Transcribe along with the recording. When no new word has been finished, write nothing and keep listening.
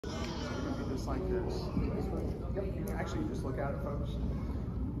just like this. Yep. Actually, just look at it, folks.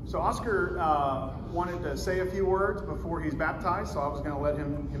 So Oscar wanted to say a few words before he's baptized, so I was going to let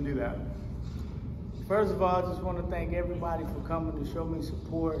him do that. First of all, I just want to thank everybody for coming to show me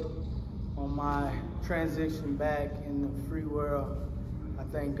support on my transition back in the free world. I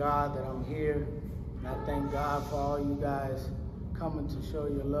thank God that I'm here, and I thank God for all you guys coming to show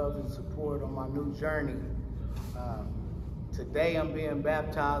your love and support on my new journey. Today I'm being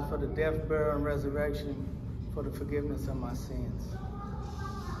baptized for the death, burial, and resurrection for the forgiveness of my sins.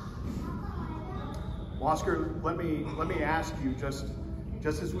 Well, Oscar, let me ask you, just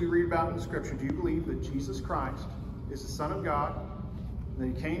as we read about in the scripture, do you believe that Jesus Christ is the Son of God, that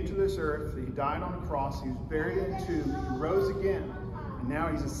he came to this earth, that he died on a cross, he was buried in a tomb, he rose again, and now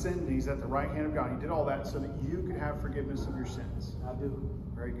he's ascended, he's at the right hand of God. He did all that so that you could have forgiveness of your sins? I do.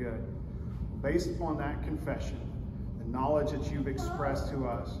 Very good. Based upon that confession, the knowledge that you've expressed to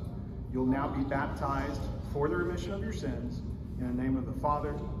us, you'll now be baptized for the remission of your sins in the name of the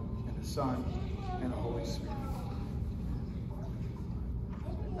Father, and the Son, and the Holy Spirit.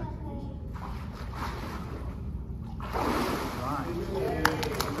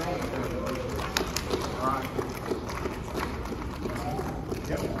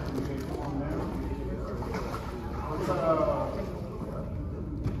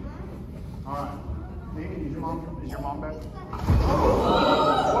 Is your mom back?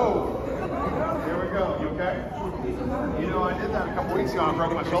 Whoa! There we go. You okay? You know, I did that a couple weeks ago. I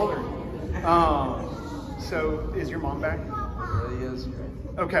broke my shoulder. So, is your mom back? Yes.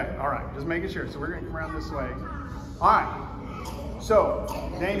 Okay. All right. Just making sure. So we're going to come around this way. All right. So,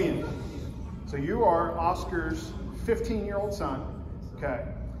 Damion. So you are Oscar's 15-year-old son. Okay.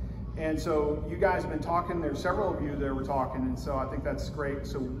 And so you guys have been talking. There's several of you that were talking, and so I think that's great.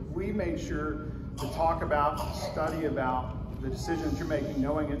 So we made sure to talk about, study about the decisions you're making,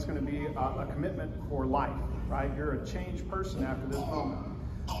 knowing it's going to be a commitment for life, right? You're a changed person after this moment.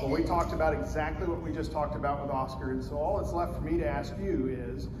 But we talked about exactly what we just talked about with Oscar, and so all that's left for me to ask you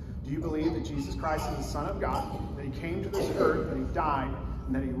is, do you believe that Jesus Christ is the Son of God, that he came to this earth, that he died,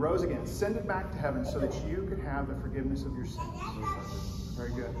 and that he rose again, ascended back to heaven so that you could have the forgiveness of your sins?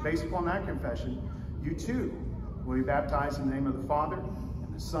 Very good. Based upon that confession, you too will be baptized in the name of the Father,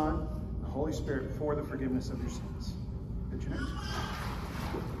 and the Son, and the Holy Spirit for the forgiveness of your sins. Get your names.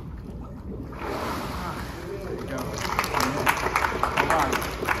 There you go. All right.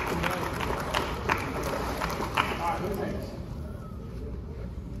 All right, who's next?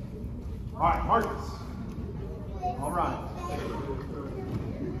 All right, Marcus. All right.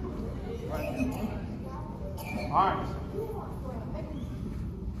 All right.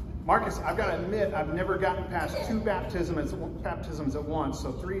 Marcus, I've got to admit, I've never gotten past 2 baptisms at once,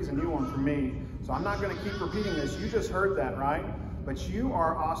 so 3 is a new one for me. So I'm not going to keep repeating this. You just heard that, right? But you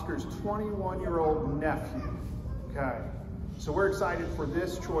are Oscar's 21-year-old nephew. Okay. So we're excited for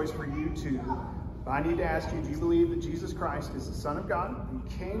this choice for you too. But I need to ask you, do you believe that Jesus Christ is the Son of God? He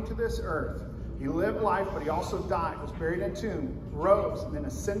came to this earth. He lived life, but he also died, was buried in a tomb, rose, and then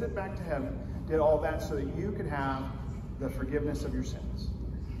ascended back to heaven, did all that so that you could have the forgiveness of your sins.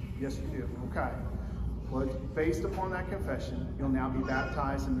 Yes, you do. Okay. Well, based upon that confession, you'll now be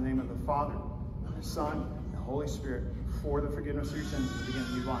baptized in the name of the Father, and the Son, and the Holy Spirit for the forgiveness of your sins at the beginning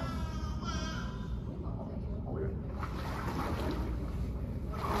of your life.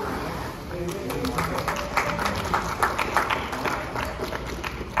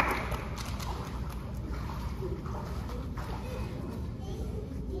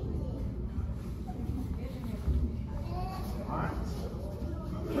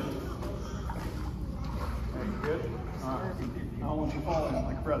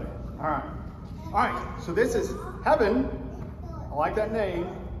 All right, so this is Heaven. I like that name.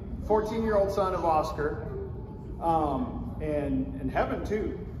 14-year-old son of Oscar. And Heaven,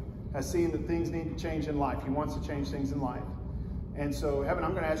 too, has seen that things need to change in life. He wants to change things in life. And so, Heaven,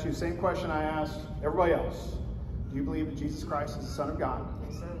 I'm going to ask you the same question I asked everybody else. Do you believe that Jesus Christ is the Son of God?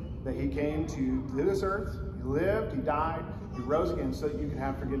 Yes, sir. That he came to this earth, he lived, he died, he rose again so that you can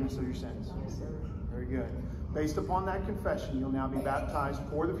have forgiveness of your sins? Yes, sir. Very good. Based upon that confession, you'll now be baptized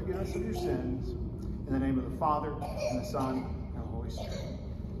for the forgiveness of your sins in the name of the Father, and the Son, and the Holy Spirit.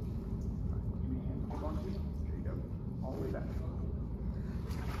 Give me a hand. Hold on, please. There you go. All the way back.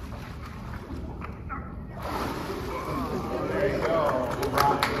 There you go. All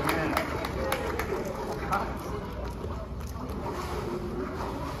right. Amen.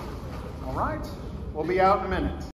 All right. We'll be out in a minute.